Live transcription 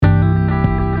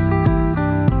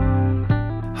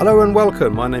Hello and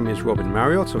welcome. My name is Robin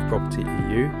Marriott of Property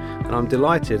EU, and I'm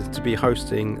delighted to be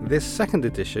hosting this second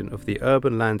edition of the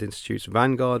Urban Land Institute's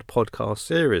Vanguard podcast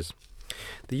series.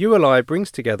 The ULI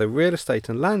brings together real estate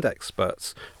and land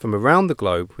experts from around the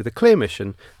globe with a clear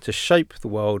mission to shape the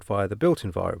world via the built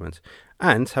environment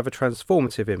and have a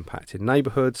transformative impact in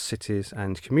neighbourhoods, cities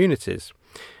and communities.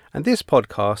 And this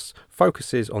podcast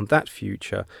focuses on that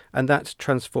future and that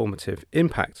transformative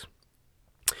impact.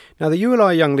 Now, the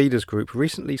ULI Young Leaders Group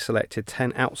recently selected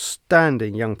 10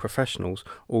 outstanding young professionals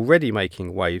already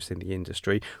making waves in the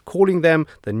industry, calling them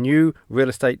the new real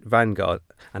estate vanguard.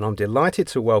 And I'm delighted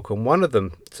to welcome one of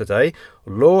them today,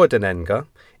 Laura Denenga,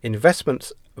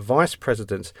 Investments Vice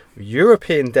President,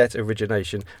 European Debt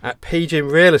Origination at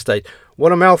PGIM Real Estate.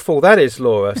 What a mouthful that is,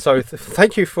 Laura. So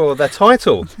thank you for that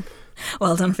title.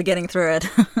 Well done for getting through it.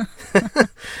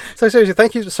 So seriously,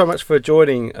 thank you so much for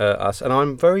joining us. And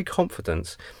I'm very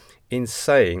confident in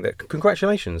saying that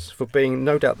congratulations for being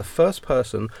no doubt the first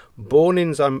person born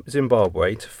in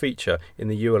Zimbabwe to feature in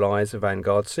the ULI's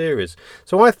Vanguard series.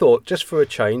 So I thought, just for a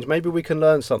change, maybe we can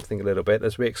learn something a little bit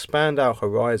as we expand our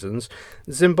horizons.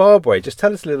 Zimbabwe, just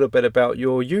tell us a little bit about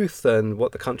your youth and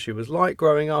what the country was like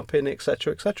growing up in,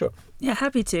 etc., etc. Yeah,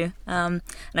 happy to. And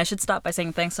I should start by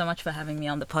saying thanks so much for having me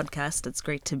on the podcast. It's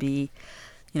great to be,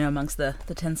 amongst the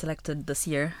 10 selected this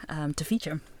year to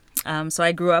feature. So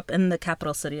I grew up in the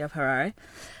capital city of Harare,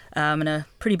 in a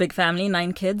pretty big family,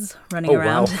 9 kids running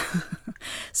around. Wow.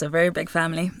 So very big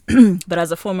family. But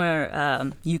as a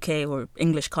former UK or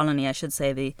English colony, I should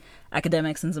say, the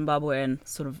academics in Zimbabwe and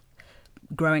sort of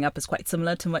growing up is quite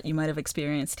similar to what you might have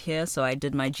experienced here. So I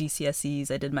did my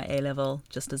GCSEs, I did my A-level,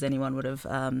 just as anyone would have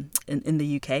in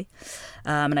the UK.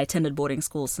 And I attended boarding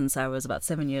school since I was about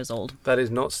 7 years old. That is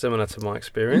not similar to my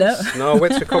experience. No, I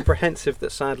went to a comprehensive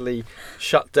that sadly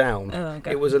shut down. Oh,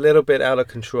 okay. It was a little bit out of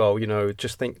control,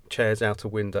 just think chairs out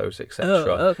of windows, etc.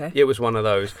 Oh, okay. It was one of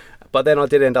those. But then I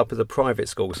did end up as a private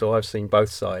school, so I've seen both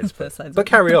sides. But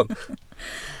carry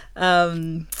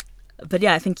on. But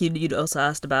yeah, I think you'd also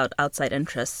asked about outside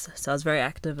interests. So I was very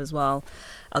active as well.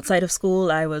 Outside of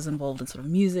school, I was involved in sort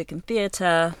of music and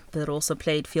theatre, but also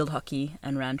played field hockey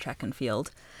and ran track and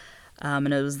field.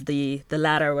 And it was the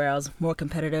latter where I was more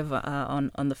competitive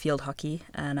on the field hockey.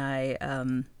 And I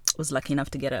was lucky enough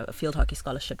to get a field hockey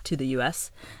scholarship to the US.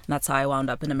 And that's how I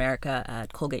wound up in America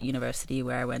at Colgate University,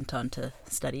 where I went on to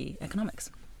study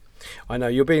economics. I know,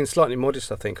 you're being slightly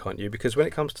modest, I think, aren't you? Because when it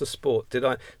comes to sport,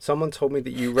 someone told me that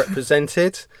you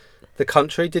represented the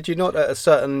country, did you not, at a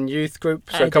certain youth group?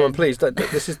 So come on, please,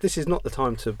 this is not the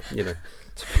time to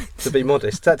be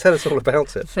modest. Tell us all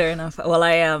about it. Fair enough. Well,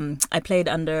 I played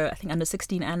under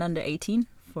 16 and under 18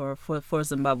 for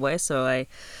Zimbabwe. So I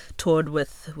toured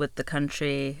with the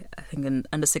country, I think in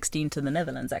under 16 to the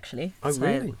Netherlands, actually. Oh, so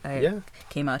really? I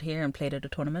came out here and played at a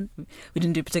tournament. We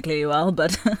didn't do particularly well,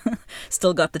 but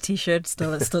still got the T-shirt,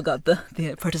 still got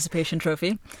the participation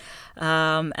trophy.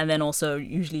 And then also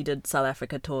usually did South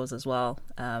Africa tours as well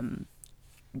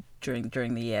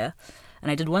during the year. And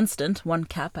I did one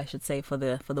cap, I should say, for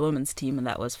the women's team, and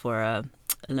that was for a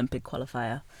Olympic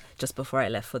qualifier just before I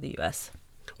left for the US.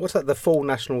 What's that, the full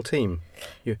national team?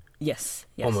 Yes.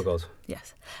 Oh my God.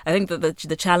 Yes. I think that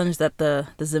the challenge that the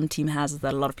Zim team has is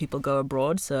that a lot of people go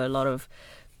abroad. So a lot of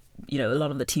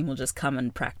the team will just come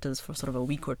and practice for sort of a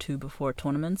week or two before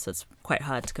tournaments. So it's quite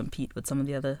hard to compete with some of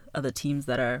the other teams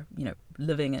that are,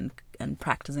 living and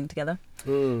practicing together.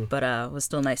 But it was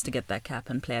still nice to get that cap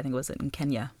and play. I think it was in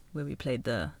Kenya where we played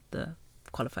the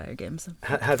qualifier games.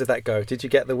 How did that go? Did you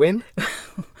get the win?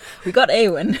 We got a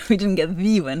win. We didn't get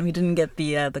the win. We didn't get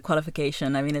the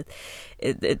qualification. I mean,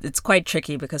 it's quite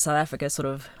tricky because South Africa is sort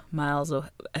of miles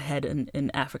ahead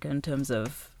in Africa in terms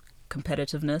of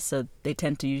competitiveness. So they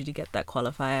tend to usually get that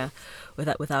qualifier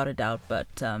without a doubt. But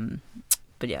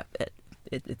yeah,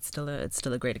 it's still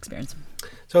a great experience.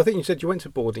 So I think you said you went to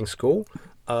boarding school.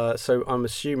 So I'm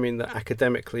assuming that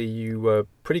academically you were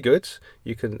pretty good.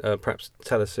 You can perhaps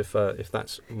tell us if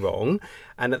that's wrong.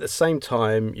 And at the same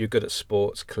time, you're good at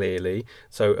sports, clearly.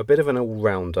 So a bit of an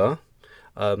all-rounder.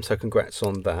 So congrats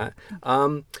on that.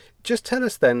 Just tell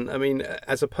us then, I mean,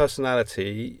 as a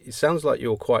personality, it sounds like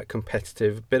you're quite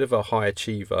competitive, a bit of a high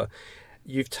achiever.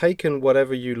 You've taken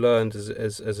whatever you learned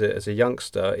as a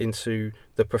youngster into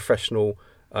the professional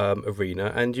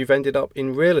arena, and you've ended up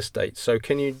in real estate. So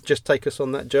can you just take us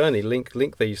on that journey,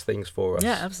 link these things for us?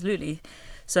 Yeah, absolutely.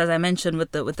 So as I mentioned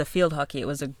with the field hockey, it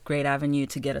was a great avenue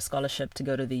to get a scholarship to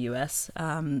go to the US.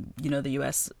 The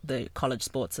US, the college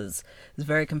sports is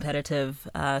very competitive,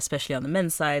 especially on the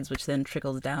men's sides, which then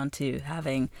trickles down to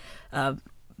having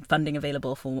funding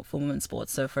available for women's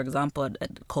sports. So, for example,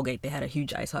 at Colgate, they had a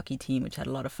huge ice hockey team, which had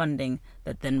a lot of funding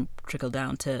that then trickled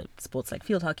down to sports like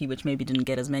field hockey, which maybe didn't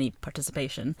get as many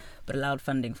participation, but allowed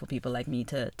funding for people like me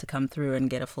to come through and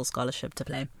get a full scholarship to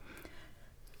play.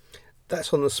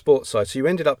 That's on the sports side. So you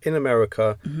ended up in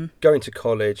America, going to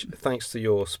college, thanks to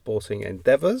your sporting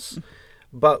endeavours.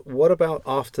 But what about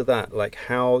after that? Like,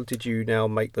 how did you now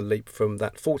make the leap from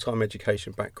that full-time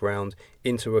education background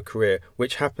into a career,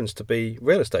 which happens to be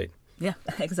real estate? Yeah,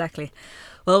 exactly.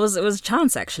 Well, it was a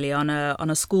chance actually on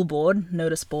a school board,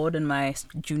 notice board in my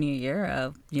junior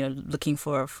year. Looking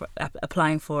for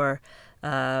applying for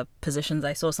positions.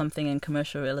 I saw something in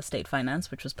commercial real estate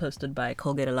finance, which was posted by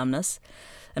Colgate alumnus,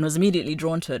 and was immediately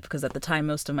drawn to it because at the time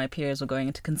most of my peers were going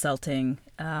into consulting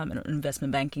and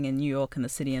investment banking in New York and the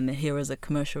city, and here was a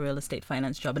commercial real estate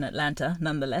finance job in Atlanta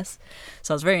nonetheless.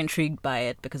 So I was very intrigued by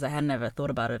it because I had never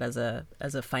thought about it as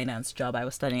a finance job. I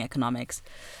was studying economics,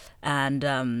 and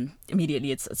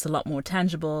immediately it's a lot more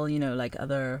tangible, like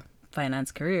other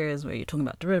finance careers where you're talking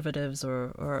about derivatives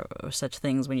or such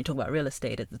things. When you talk about real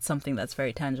estate, it's something that's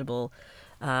very tangible,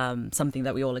 something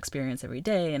that we all experience every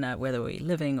day, and whether we're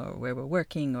living or where we're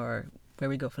working or where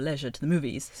we go for leisure to the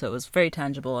movies. So it was very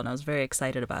tangible, and I was very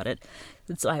excited about it.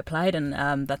 So I applied,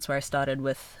 and that's where I started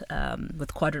with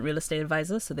Quadrant Real Estate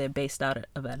Advisors. So they're based out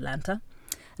of Atlanta.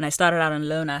 And I started out in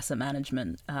loan asset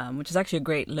management, which is actually a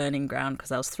great learning ground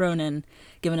because I was thrown in,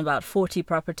 given about 40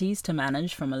 properties to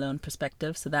manage from a loan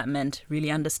perspective. So that meant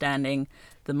really understanding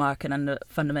the market and the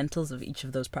fundamentals of each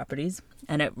of those properties.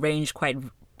 And it ranged quite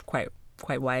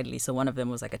widely. So one of them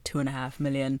was like a $2.5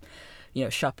 million,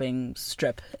 shopping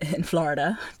strip in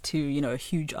Florida to, a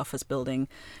huge office building,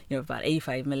 about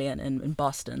 $85 million in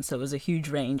Boston. So it was a huge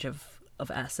range of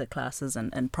asset classes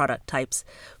and product types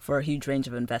for a huge range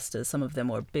of investors. Some of them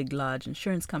were big, large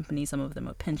insurance companies. Some of them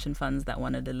were pension funds that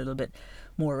wanted a little bit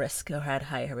more risk or had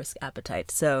higher risk appetite.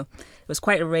 So it was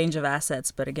quite a range of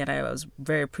assets. But again, I was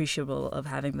very appreciable of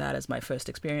having that as my first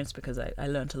experience because I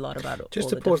learned a lot about it. Just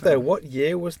to pause there, what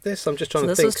year was this? I'm just trying to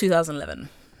think. This was 2011.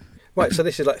 Right, so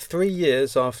this is like 3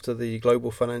 years after the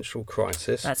global financial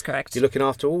crisis. That's correct. You're looking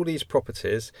after all these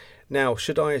properties. Now,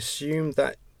 should I assume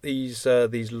that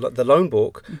the loan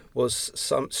book was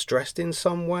stressed in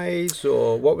some ways,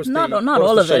 or what was not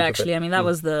all of it actually? I mean, that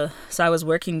was so I was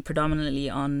working predominantly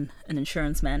on an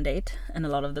insurance mandate, and a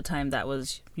lot of the time that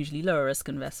was usually lower risk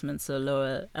investments, so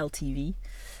lower LTV.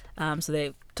 So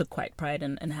they took quite pride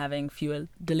in having fewer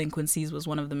delinquencies was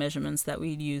one of the measurements that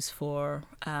we'd use for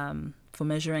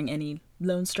measuring any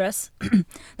loan stress.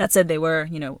 That said, there were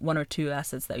one or two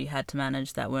assets that we had to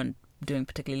manage that weren't doing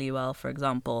particularly well. For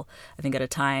example, I think at a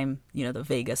time, the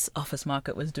Vegas office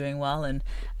market was doing well, and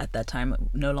at that time it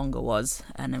no longer was.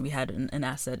 And then we had an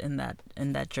asset in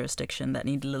that jurisdiction that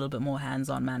needed a little bit more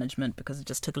hands-on management because it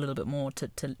just took a little bit more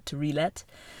to relet.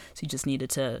 So you just needed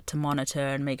to monitor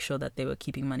and make sure that they were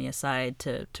keeping money aside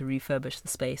to refurbish the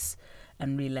space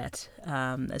and relet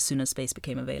as soon as space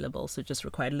became available. So it just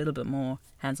required a little bit more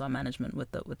hands-on management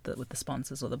with the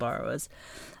sponsors or the borrowers.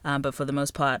 But for the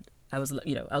most part, I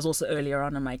was also earlier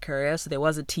on in my career, so there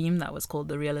was a team that was called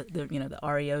the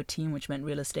REO team, which meant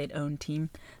real estate owned team,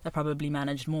 that probably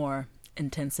managed more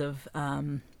intensive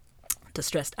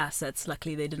distressed assets.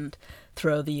 Luckily, they didn't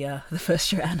throw the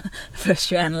first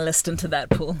year analyst into that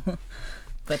pool.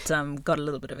 But got a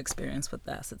little bit of experience with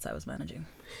the assets I was managing.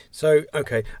 So,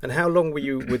 okay. And how long were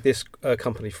you with this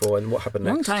company for, and what happened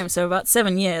next? Long time. So about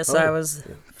 7 years. So I was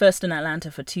first in Atlanta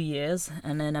for 2 years.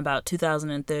 And then about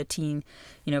 2013,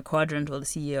 Quadrant, the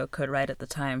CEO, Kurt Wright at the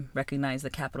time, recognized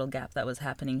the capital gap that was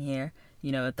happening here.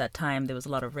 At that time, there was a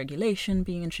lot of regulation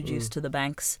being introduced to the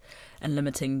banks and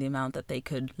limiting the amount that they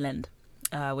could lend.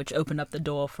 Which opened up the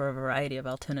door for a variety of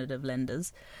alternative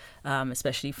lenders,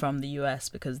 especially from the US,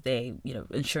 because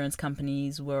insurance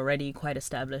companies were already quite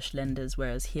established lenders,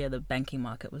 whereas here the banking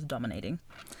market was dominating.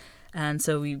 And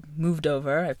so we moved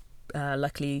over.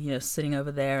 Luckily, sitting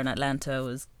over there in Atlanta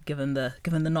was given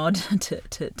the nod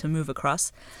to move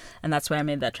across, and that's where I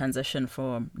made that transition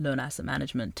from loan asset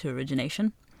management to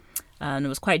origination. And it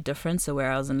was quite different. So where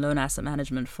I was in loan asset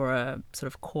management for a sort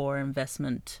of core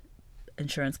investment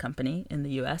insurance company in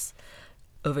the US,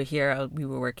 over here we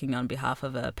were working on behalf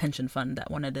of a pension fund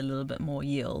that wanted a little bit more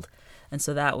yield, and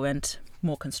so that went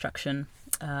more construction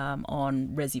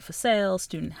on resi for sale,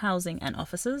 student housing and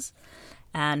offices,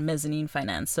 and mezzanine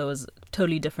finance. So it was a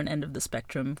totally different end of the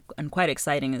spectrum and quite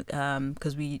exciting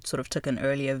because we sort of took an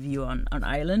earlier view on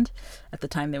Ireland. At the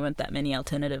time, there weren't that many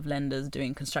alternative lenders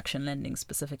doing construction lending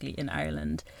specifically in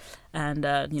Ireland. And,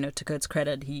 to Kurt's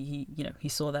credit, he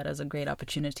saw that as a great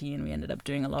opportunity, and we ended up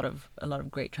doing a lot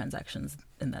of great transactions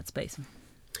in that space.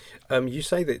 You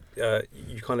say that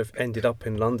you kind of ended up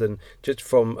in London just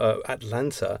from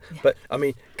Atlanta, but I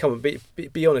mean, come on,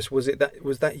 be honest. Was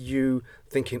that you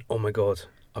thinking, oh my God,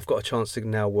 I've got a chance to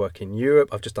now work in Europe.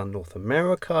 I've just done North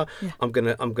America. Yeah. I'm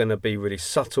gonna be really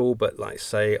subtle, but like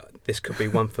say this could be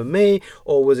one for me.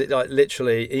 Or was it like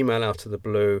literally email out of the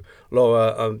blue,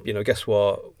 Laura? Guess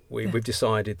what? We've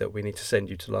decided that we need to send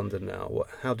you to London now.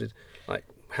 How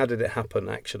did it happen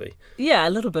actually? Yeah, a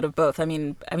little bit of both. I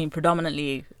mean,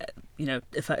 predominantly,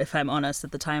 if I'm honest,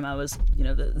 at the time I was,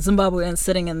 the Zimbabwean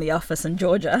sitting in the office in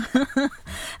Georgia.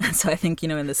 And so I think,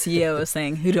 when the CEO was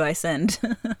saying, who do I send?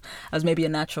 I was maybe a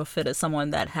natural fit as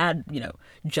someone that had,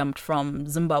 jumped from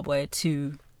Zimbabwe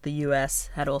to the US,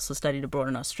 had also studied abroad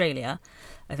in Australia.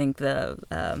 I think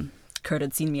Kurt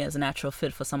had seen me as a natural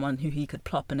fit for someone who he could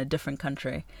plop in a different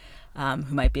country,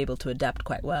 who might be able to adapt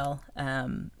quite well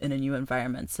in a new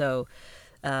environment. So,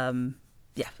 in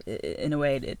a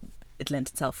way, it lent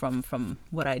itself from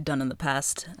what I'd done in the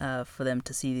past for them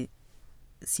to see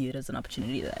it as an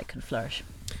opportunity that I could flourish.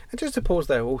 And just to pause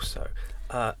there also,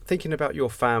 thinking about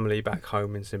your family back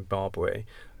home in Zimbabwe,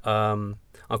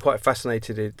 I'm quite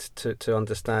fascinated to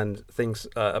understand things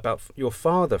about your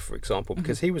father, for example,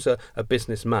 because he was a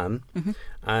businessman,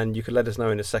 and you could let us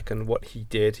know in a second what he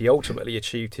did. He ultimately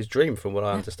achieved his dream, from what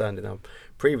I understand in our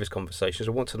previous conversations.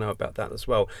 I want to know about that as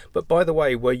well. But by the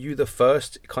way, were you the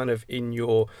first kind of in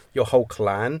your whole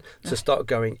clan to start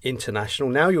going international?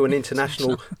 Now you're an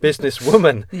international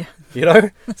businesswoman,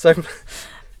 So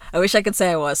I wish I could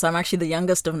say I was. So I'm actually the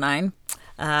youngest of 9.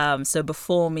 So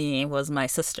before me was my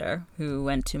sister, who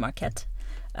went to Marquette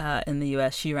in the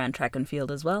US. She ran track and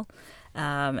field as well.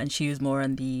 And she was more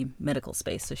in the medical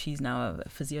space. So she's now a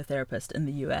physiotherapist in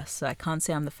the US. So I can't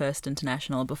say I'm the first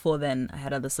international. Before then, I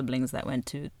had other siblings that went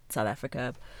to South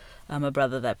Africa. A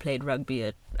brother that played rugby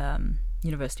at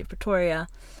University of Pretoria.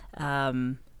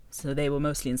 So they were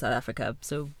mostly in South Africa.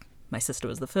 So my sister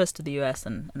was the first to the US,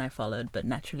 and I followed. But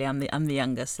naturally, I'm the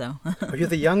youngest. So oh, you're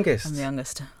the youngest. I'm the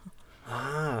youngest.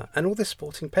 Ah, and all this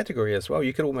sporting pedigree as well.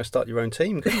 You could almost start your own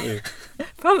team, couldn't you?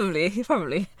 Probably.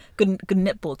 Good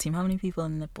netball team. How many people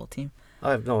in the netball team?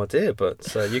 I have no idea,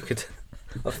 but you could.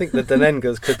 I think the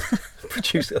Denengas could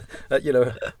produce,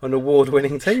 an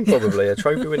award-winning team, probably a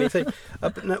trophy-winning team.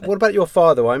 But now, what about your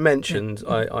father? I mentioned,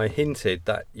 I hinted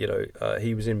that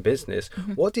he was in business.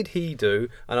 What did he do?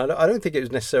 And I don't think it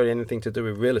was necessarily anything to do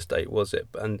with real estate, was it?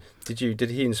 And did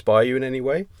he inspire you in any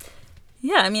way?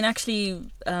 Yeah, I mean,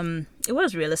 actually, it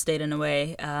was real estate in a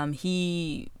way.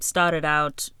 He started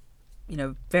out,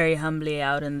 very humbly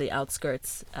out in the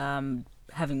outskirts,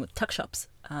 having tuck shops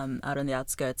out in the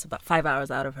outskirts, about 5 hours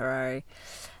out of Harare.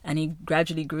 And he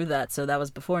gradually grew that. So that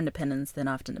was before independence. Then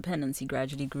after independence, he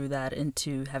gradually grew that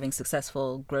into having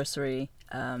successful grocery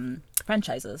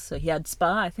franchises. So he had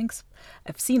spa. I think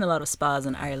I've seen a lot of spas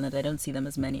in Ireland. I don't see them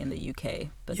as many in the UK.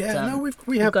 But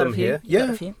we have them here.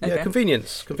 Yeah, okay.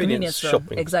 Convenience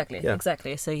shopping.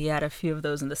 Exactly. So he had a few of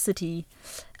those in the city,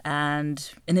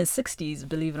 and in his 60s,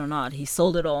 believe it or not, he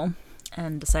sold it all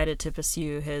and decided to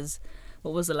pursue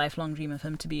what was a lifelong dream of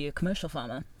him, to be a commercial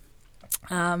farmer.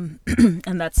 And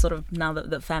that's sort of now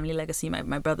the family legacy.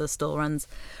 My brother still runs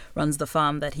the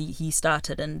farm that he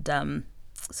started, and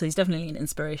so he's definitely an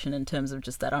inspiration in terms of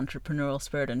just that entrepreneurial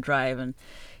spirit and drive. And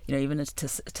even to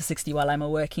 60, while I'm a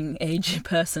working age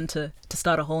person, to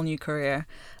start a whole new career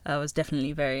was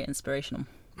definitely very inspirational.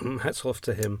 Hats off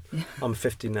to him. Yeah. I'm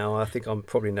 50 now. I think I'm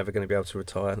probably never going to be able to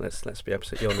retire. Let's be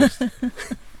absolutely honest.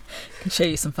 Can show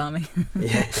you some farming.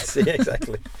 Yes, yeah,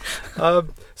 exactly.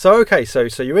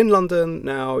 So you're in London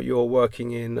now. You're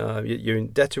working in you're in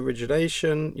debt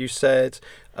origination. You said,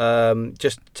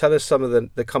 just tell us some of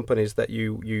the companies that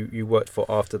you worked for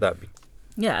after that.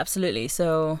 Yeah, absolutely.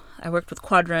 So I worked with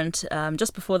Quadrant.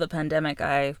 Just before the pandemic,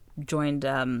 I joined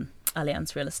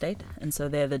Allianz Real Estate, and so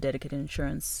they're the dedicated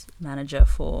insurance manager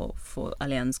for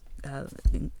Allianz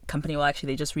company. Well,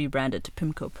 actually, they just rebranded to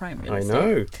PIMCO Prime Real Estate. I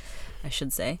know. I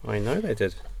should say. I know they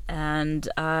did. And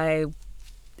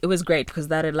it was great because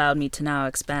that allowed me to now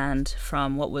expand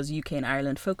from what was UK and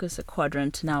Ireland focus at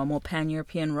Quadrant to now a more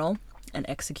pan-European role and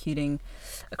executing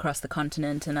across the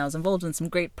continent. And I was involved in some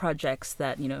great projects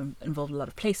that, involved a lot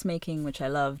of placemaking, which I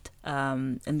loved,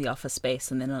 in the office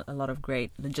space, and then a lot of great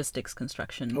logistics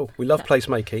construction. Oh, we love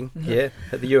placemaking here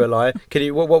at the ULI. Can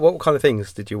you, what kind of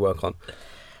things did you work on?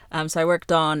 So I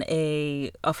worked on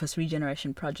a office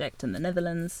regeneration project in the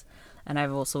Netherlands, and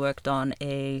I've also worked on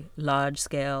a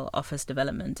large-scale office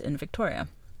development in Victoria.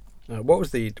 What was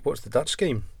the Dutch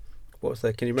scheme? What was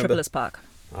the? Can you remember? Tripolis Park.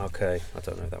 Okay, I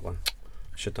don't know that one.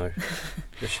 I should know.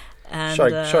 And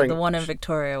the one in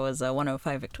Victoria was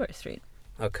 105 Victoria Street.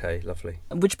 Okay, lovely.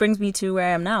 Which brings me to where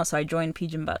I am now. So I joined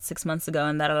PGIM about 6 months ago,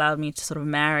 and that allowed me to sort of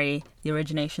marry the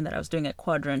origination that I was doing at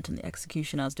Quadrant and the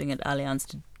execution I was doing at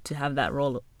Allianz to have that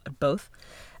role at both.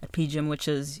 At PGIM, which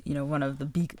is, one of the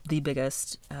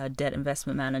biggest debt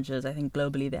investment managers. I think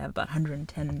globally they have about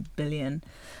 110 billion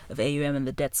of AUM in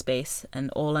the debt space,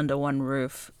 and all under one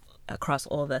roof across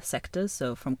all their sectors.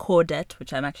 So from core debt,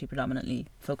 which I'm actually predominantly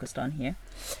focused on here,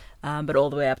 but all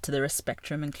the way up to the risk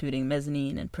spectrum, including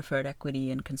mezzanine and preferred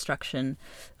equity and construction,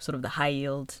 sort of the high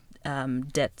yield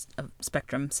debt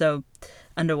spectrum. So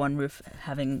under one roof,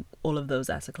 having all of those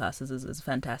asset classes is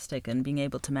fantastic, and being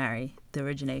able to marry the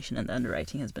origination and the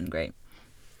underwriting has been great.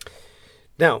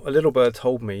 Now, a little bird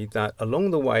told me that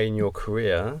along the way in your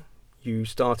career, you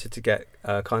started to get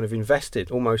kind of invested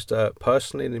almost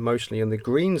personally and emotionally on the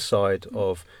green side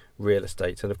of real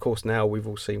estate. And of course, now we've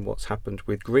all seen what's happened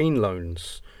with green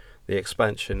loans, the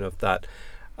expansion of that.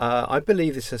 I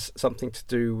believe this has something to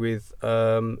do with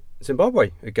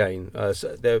Zimbabwe again.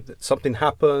 Something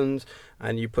happened,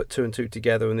 and you put two and two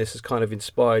together, and this has kind of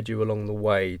inspired you along the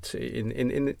way to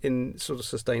in sort of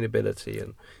sustainability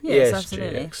and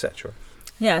ESG, etc.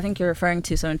 Yeah, I think you're referring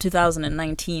to. So in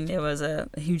 2019, there was a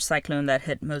huge cyclone that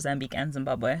hit Mozambique and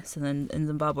Zimbabwe. So then in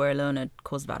Zimbabwe alone, it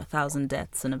caused about 1,000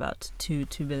 deaths and about 2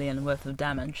 billion worth of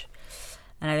damage.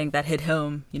 And I think that hit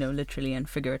home, literally and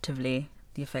figuratively,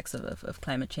 the effects of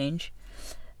climate change.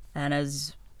 And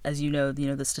as you know,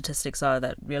 the statistics are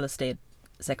that real estate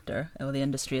sector, or the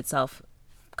industry itself,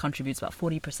 contributes about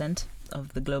 40%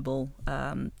 of the global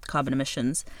carbon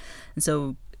emissions. And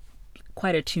so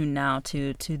quite attuned now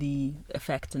to the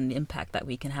effect and the impact that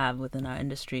we can have within our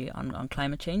industry on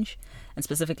climate change, and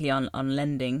specifically on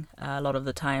lending. A lot of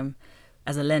the time,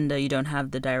 as a lender, you don't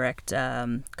have the direct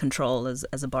control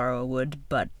as a borrower would,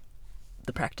 but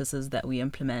the practices that we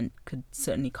implement could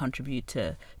certainly contribute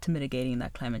to mitigating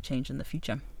that climate change in the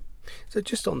future. So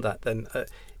just on that then,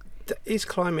 is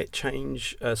climate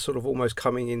change sort of almost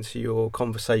coming into your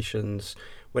conversations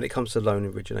when it comes to loan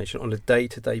origination on a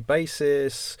day-to-day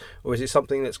basis, or is it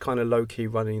something that's kind of low-key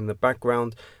running in the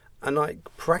background? And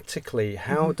practically,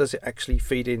 how does it actually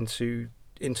feed into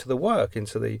the work,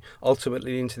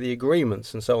 ultimately into the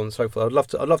agreements and so on and so forth? I'd love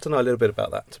to know a little bit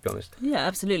about that, to be honest. Yeah,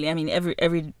 absolutely. I mean,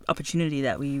 every opportunity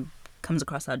that comes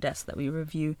across our desk that we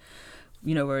review,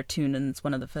 we're attuned, and it's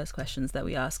one of the first questions that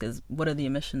we ask is, what are the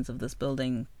emissions of this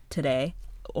building today,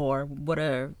 or what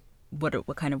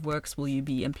kind of works will you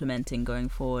be implementing going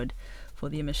forward for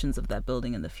the emissions of that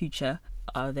building in the future?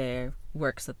 Are there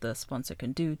works that the sponsor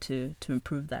can do to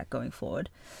improve that going forward?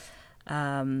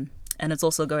 And it's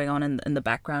also going on in the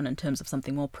background in terms of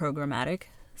something more programmatic.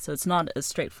 So it's not as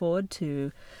straightforward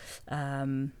to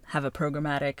have a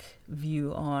programmatic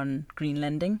view on green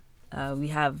lending. We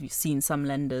have seen some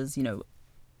lenders,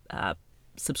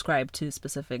 subscribe to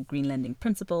specific green lending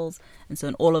principles. And so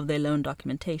in all of their loan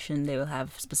documentation, they will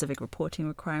have specific reporting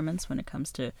requirements when it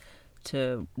comes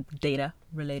to data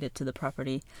related to the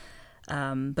property.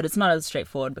 But it's not as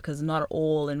straightforward because not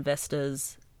all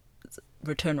investors'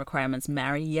 return requirements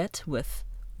marry yet with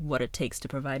what it takes to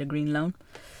provide a green loan.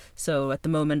 So at the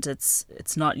moment, it's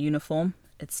not uniform.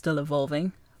 It's still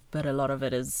evolving, but a lot of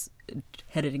it is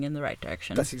heading in the right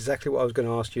direction. That's exactly what I was going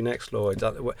to ask you next, Laura.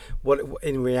 What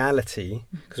in reality,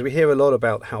 because we hear a lot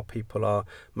about how people are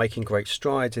making great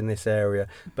strides in this area,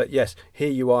 but yes,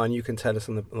 here you are, and you can tell us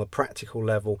on the practical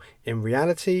level. In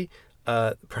reality,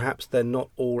 perhaps they're not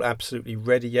all absolutely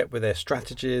ready yet with their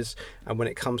strategies, and when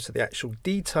it comes to the actual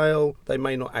detail, they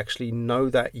may not actually know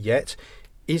that yet.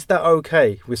 Is that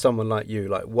okay with someone like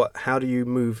you? How do you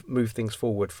move things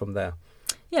forward from there?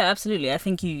 Yeah, absolutely. I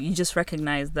think you just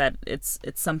recognize that it's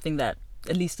something that,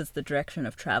 at least it's the direction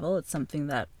of travel. It's something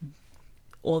that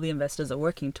all the investors are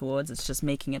working towards. It's just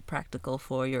making it practical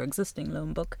for your existing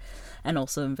loan book and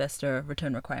also investor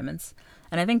return requirements.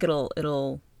 And I think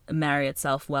it'll marry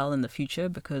itself well in the future,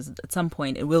 because at some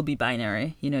point it will be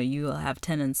binary. You will have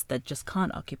tenants that just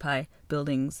can't occupy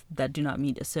buildings that do not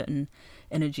meet a certain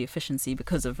energy efficiency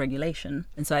because of regulation.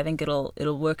 And so I think it'll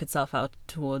work itself out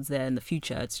towards there in the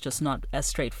future. It's just not as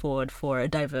straightforward for a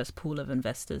diverse pool of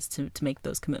investors to make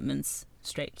those commitments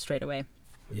straight away.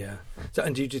 Yeah. So,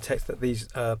 and do you detect that these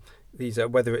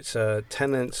whether it's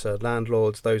tenants,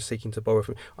 landlords, those seeking to borrow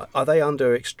from, are they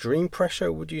under extreme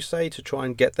pressure, would you say, to try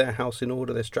and get their house in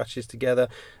order, their strategies together?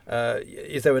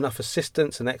 Is there enough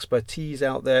assistance and expertise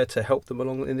out there to help them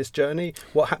along in this journey?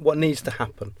 What needs to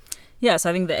happen? Yes,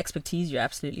 I think the expertise, you're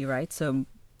absolutely right. So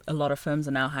a lot of firms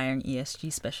are now hiring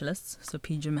ESG specialists. So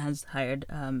PGIM has hired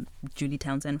Julie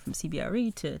Townsend from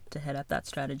CBRE to head up that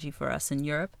strategy for us in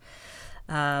Europe.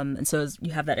 And so as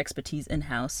you have that expertise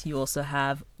in-house, you also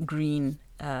have green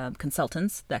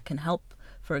consultants that can help.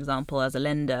 For example, as a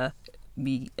lender,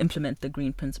 we implement the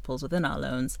green principles within our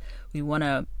loans. We want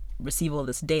to receive all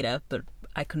this data, but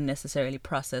I couldn't necessarily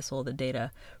process all the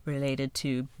data related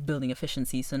to building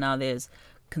efficiency. So now there's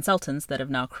consultants that have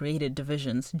now created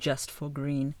divisions just for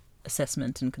green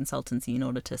assessment and consultancy in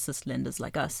order to assist lenders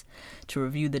like us to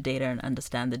review the data and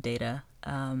understand the data,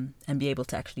 and be able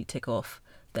to actually tick off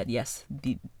that yes,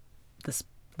 the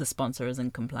sponsor is in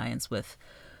compliance with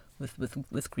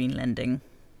green lending.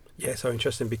 Yeah, so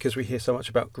interesting, because we hear so much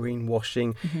about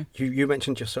greenwashing. You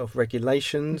mentioned yourself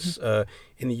regulations.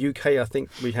 In the UK, I think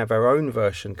we have our own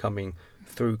version coming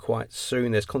through quite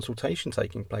soon. There's consultation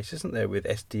taking place, isn't there, with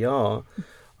SDR?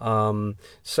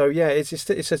 So yeah,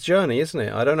 it's a journey, isn't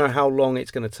it? I don't know how long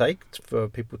it's going to take for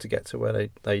people to get to where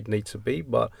they need to be,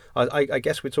 but I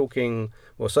guess we're talking,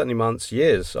 well, certainly months,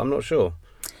 years. I'm not sure.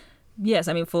 Yes,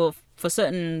 I mean for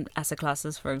certain asset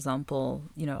classes, for example,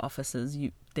 offices,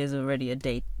 there's already a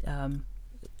date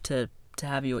to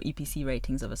have your EPC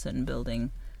ratings of a certain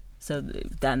building. So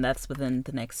then that's within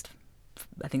the next,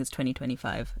 I think it's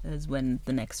 2025 is when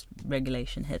the next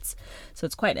regulation hits. So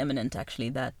it's quite imminent actually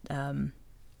that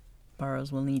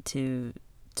borrowers will need to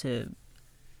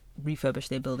refurbish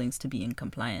their buildings to be in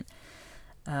compliant.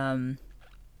 And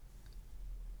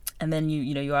then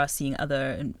you are seeing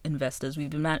other investors.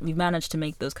 We've managed to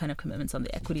make those kind of commitments on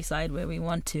the equity side, where we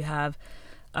want to have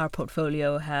our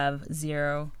portfolio have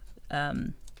zero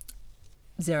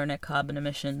net carbon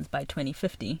emissions by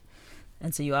 2050.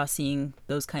 And so you are seeing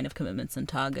those kind of commitments and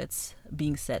targets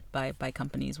being set by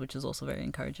companies, which is also very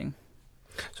encouraging.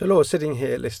 So Laura, sitting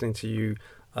here listening to you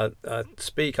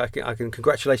speak, I can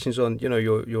congratulations on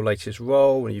your latest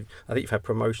role, and I think you've had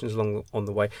promotions on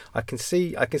the way. I can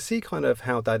see kind of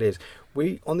how that is.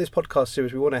 We on this podcast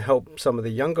series, we want to help some of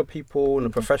the younger people and the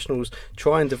professionals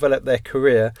try and develop their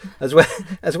career as well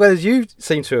as you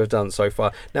seem to have done so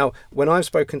far. Now, when I've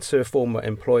spoken to former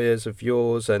employers of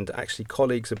yours and actually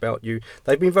colleagues about you,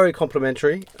 they've been very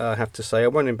complimentary. I have to say, I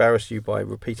won't embarrass you by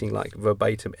repeating like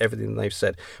verbatim everything they've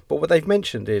said. But what they've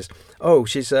mentioned is,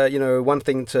 she's one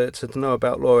thing to know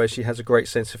about Laura is she has a great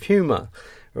sense of humour.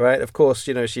 Right, of course,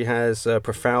 she has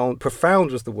profound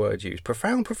was the word used,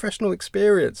 profound professional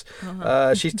experience.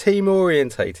 She's team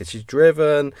orientated, she's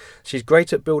driven, she's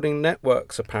great at building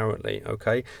networks, apparently.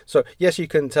 Okay, so yes, you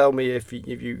can tell me if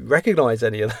you recognise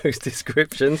any of those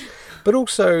descriptions, but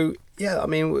also, yeah, I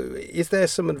mean, is there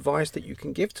some advice that you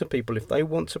can give to people if they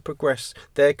want to progress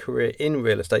their career in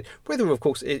real estate? Whether, of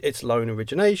course, it's loan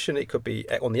origination, it could be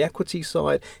on the equity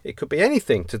side, it could be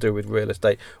anything to do with real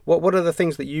estate. What are the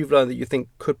things that you've learned that you think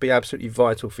could be absolutely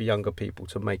vital for younger people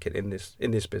to make it in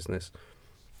this business?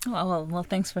 Well,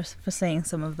 thanks for saying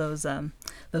some of those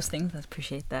things. I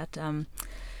appreciate that.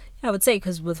 I would say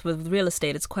because with real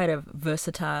estate, it's quite a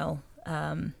versatile.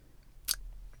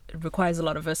 It requires a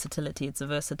lot of versatility. It's a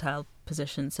versatile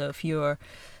position. So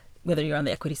whether you're on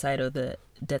the equity side or the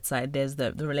debt side, there's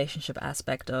the relationship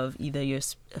aspect of either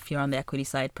if you're on the equity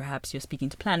side, perhaps you're speaking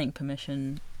to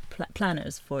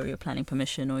planners for your planning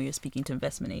permission, or you're speaking to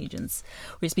investment agents,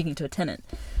 or you're speaking to a tenant.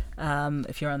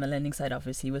 If you're on the lending side,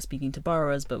 obviously we're speaking to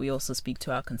borrowers, but we also speak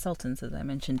to our consultants, as I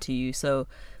mentioned to you. So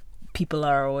people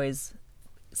are always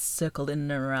circled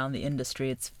in and around the industry.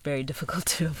 It's very difficult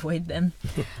to avoid them.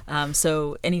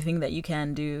 So anything that you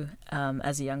can do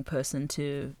as a young person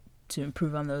to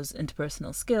improve on those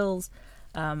interpersonal skills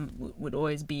would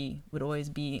always be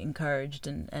encouraged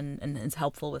and is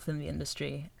helpful within the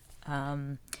industry.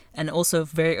 And also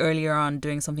very earlier on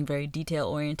doing something very detail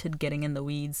oriented, getting in the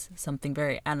weeds, something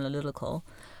very analytical.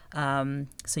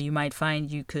 So you might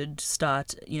find you could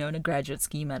start, in a graduate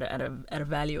scheme at a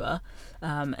valuer,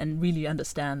 and really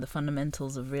understand the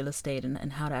fundamentals of real estate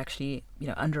and how to actually,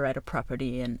 underwrite a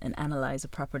property and analyze a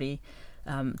property.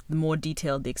 The more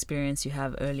detailed the experience you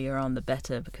have earlier on, the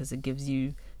better, because it gives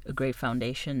you a great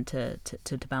foundation to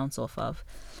bounce off of.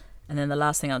 And then the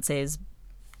last thing I'd say is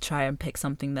try and pick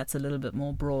something that's a little bit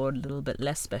more broad, a little bit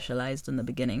less specialized in the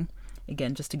beginning.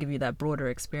 Again, just to give you that broader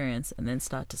experience, and then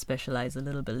start to specialize a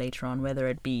little bit later on, whether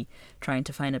it be trying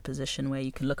to find a position where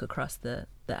you can look across the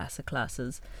asset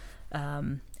classes,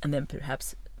 and then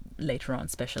perhaps later on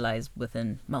specialize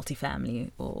within multifamily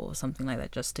or something like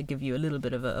that, just to give you a little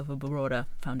bit of a broader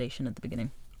foundation at the beginning.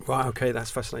 Right, okay,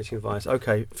 that's fascinating advice.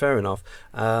 Okay, fair enough.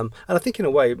 And I think in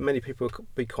a way, many people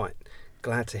could be quite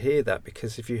glad to hear that,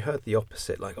 because if you heard the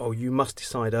opposite, like, you must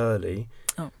decide early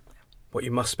what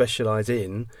you must specialise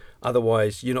in,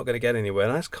 otherwise you're not going to get anywhere.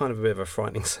 And that's kind of a bit of a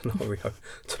frightening scenario,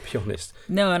 to be honest.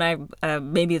 No, and I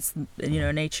maybe it's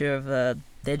nature of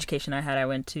the education I had, I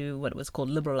went to what was called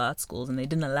liberal arts schools, and they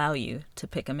didn't allow you to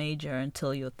pick a major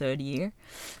until your third year.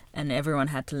 And everyone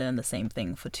had to learn the same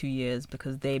thing for 2 years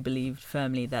because they believed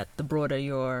firmly that the broader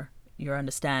your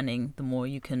understanding, the more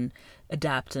you can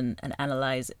adapt and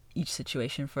analyze each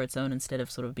situation for its own instead of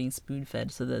sort of being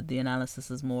spoon-fed. So that the analysis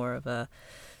is more of a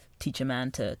teach a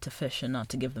man to fish and not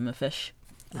to give them a fish.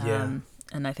 Yeah.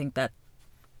 And I think that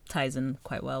ties in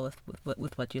quite well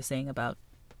with what you're saying about,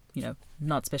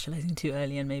 not specializing too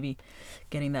early and maybe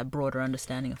getting that broader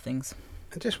understanding of things.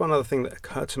 And just one other thing that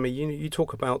occurred to me, you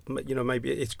talk about,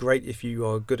 maybe it's great if you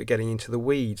are good at getting into the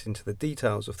weeds, into the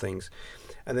details of things.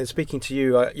 And then speaking to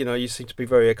you, you seem to be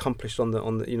very accomplished on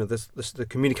the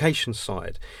communication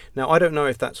side. Now, I don't know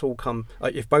if that's all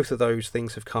if both of those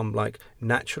things have come like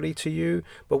naturally to you,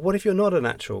 but what if you're not a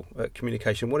natural at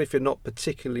communication? What if you're not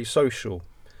particularly social?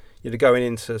 Going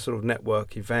into sort of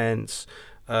network events.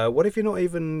 What if you're not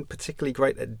even particularly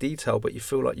great at detail, but you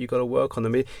feel like you've got to work on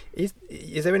them? Is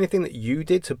there anything that you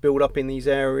did to build up in these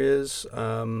areas,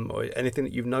 or anything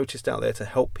that you've noticed out there to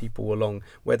help people along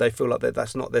where they feel like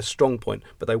that's not their strong point,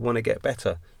 but they want to get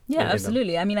better? Yeah,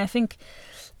 absolutely. I mean, I think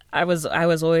I was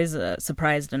always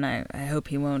surprised, and I hope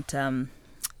he won't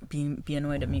be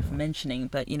annoyed at me for mentioning,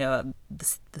 but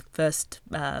the first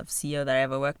CEO that I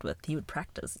ever worked with, he would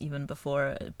practice even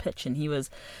before a pitch, and he was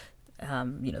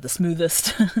the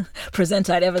smoothest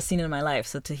presenter I'd ever seen in my life.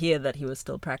 So to hear that he was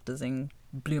still practicing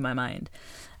blew my mind.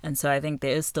 And so I think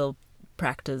there is still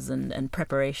practice and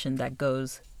preparation that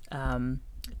goes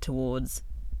towards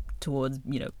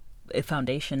a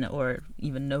foundation or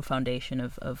even no foundation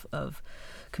of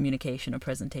communication or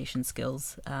presentation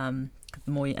skills. The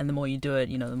more you do it,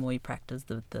 the more you practice,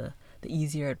 the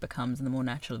easier it becomes and the more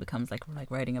natural it becomes, like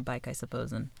riding a bike, I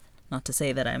suppose. And not to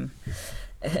say that I'm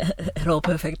at all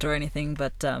perfect or anything,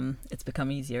 but it's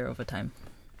become easier over time.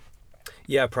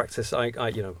 Yeah, practice. I'm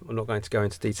not going to go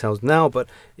into details now, but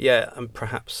yeah, and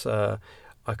perhaps I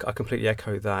completely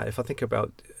echo that. If I think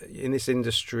about in this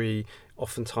industry,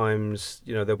 oftentimes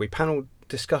there'll be panel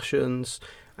discussions,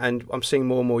 and I'm seeing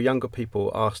more and more younger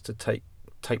people asked to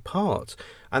take part,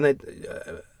 and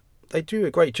they do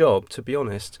a great job, to be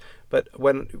honest. But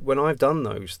when I've done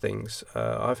those things,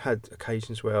 I've had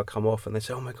occasions where I come off and they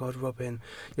say, "Oh my God, Robin,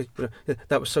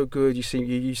 that was so good.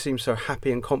 You seem so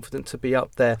happy and confident to be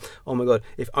up there. Oh my God,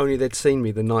 if only they'd seen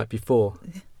me the night before."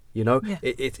 Yeah.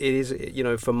 It is,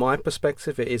 from my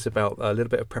perspective, it is about a little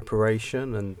bit of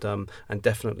preparation and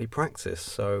definitely practice.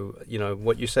 So,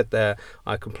 what you said there,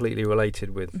 I completely related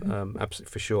with, absolutely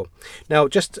for sure. Now,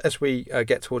 just as we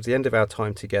get towards the end of our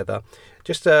time together,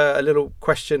 just a little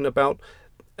question about,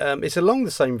 it's along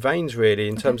the same veins really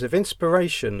in terms of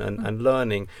inspiration and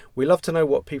learning. We love to know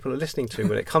what people are listening to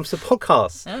when it comes to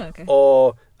podcasts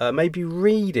or maybe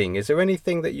reading. Is there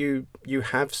anything that you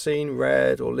have seen,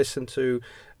 read or listened to,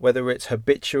 whether it's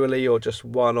habitually or just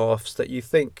one-offs, that you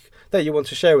think that you want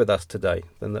to share with us today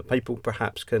and that people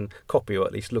perhaps can copy or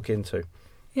at least look into?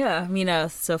 Yeah, I mean,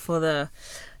 so for the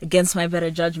against my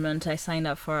better judgment, I signed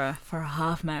up for a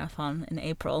half marathon in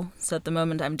April. So at the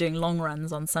moment, I'm doing long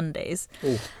runs on Sundays.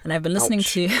 Ooh, and I've been listening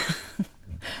to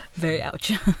very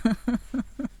ouch.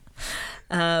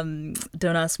 Don't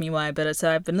ask me why, but so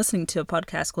I've been listening to a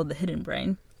podcast called The Hidden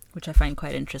Brain, which I find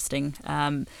quite interesting.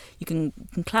 You can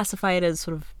classify it as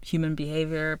sort of human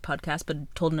behavior podcast,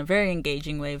 but told in a very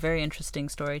engaging way, very interesting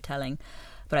storytelling.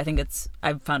 But I think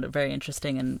I've found it very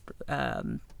interesting,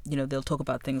 and they'll talk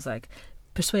about things like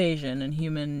persuasion and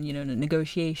human,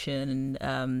 negotiation,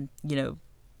 and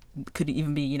could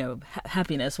even be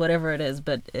happiness, whatever it is.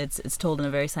 But it's told in a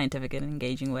very scientific and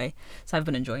engaging way. So I've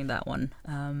been enjoying that one.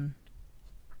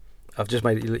 I've just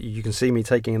made it. You can see me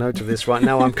taking a note of this right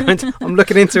now. I'm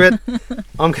looking into it.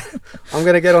 I'm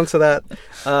going to get onto that.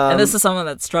 And this is someone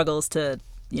that struggles to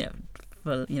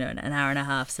for an hour and a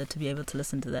half, so to be able to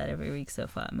listen to that every week so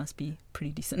far, it must be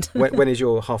pretty decent. When is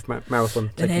your half marathon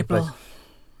taking in April place?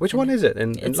 Which one is it?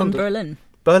 It's London? in Berlin.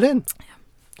 Berlin?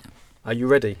 Yeah. Are you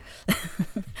ready?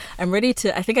 I'm ready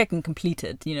to. I think I can complete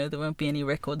it. There won't be any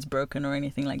records broken or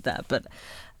anything like that, but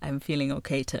I'm feeling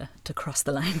okay to cross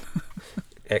the line.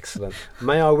 Excellent.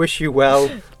 May I wish you well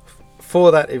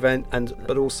for that event,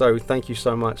 but also thank you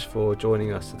so much for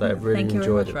joining us today. I've really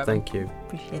enjoyed it. Robin. Thank you.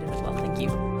 Appreciate it as well. Thank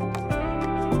you.